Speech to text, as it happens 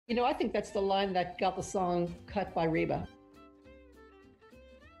I think that's the line that got the song cut by Reba.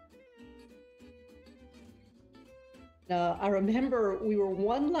 I remember we were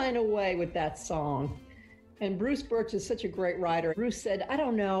one line away with that song, and Bruce Birch is such a great writer. Bruce said, I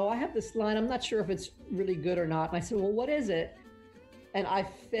don't know, I have this line, I'm not sure if it's really good or not. And I said, well, what is it? And I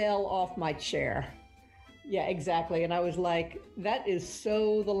fell off my chair. Yeah, exactly. And I was like, that is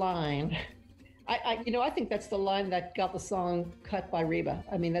so the line. I think that's the line that got the song cut by Reba.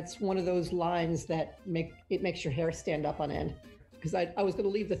 I mean, that's one of those lines that makes your hair stand up on end. Because I was going to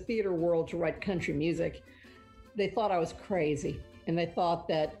leave the theater world to write country music. They thought I was crazy. And they thought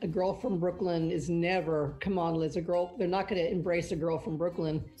that a girl from Brooklyn is never, come on, Liz, they're not going to embrace a girl from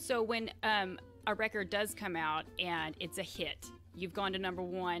Brooklyn. So when a record does come out and it's a hit, you've gone to number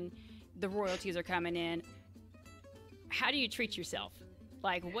one, the royalties are coming in, how do you treat yourself?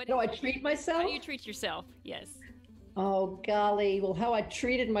 Like, what? No, I treat myself? How do you treat yourself? Yes. Oh, golly. Well, how I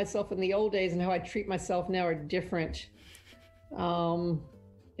treated myself in the old days and how I treat myself now are different. In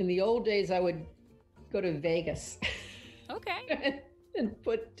the old days, I would go to Vegas. Okay. and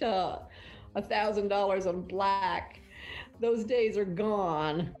put $1,000 on black. Those days are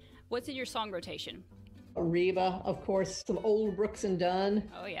gone. What's in your song rotation? Reba, of course, some old Brooks and Dunn.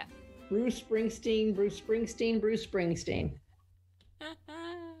 Oh, yeah. Bruce Springsteen.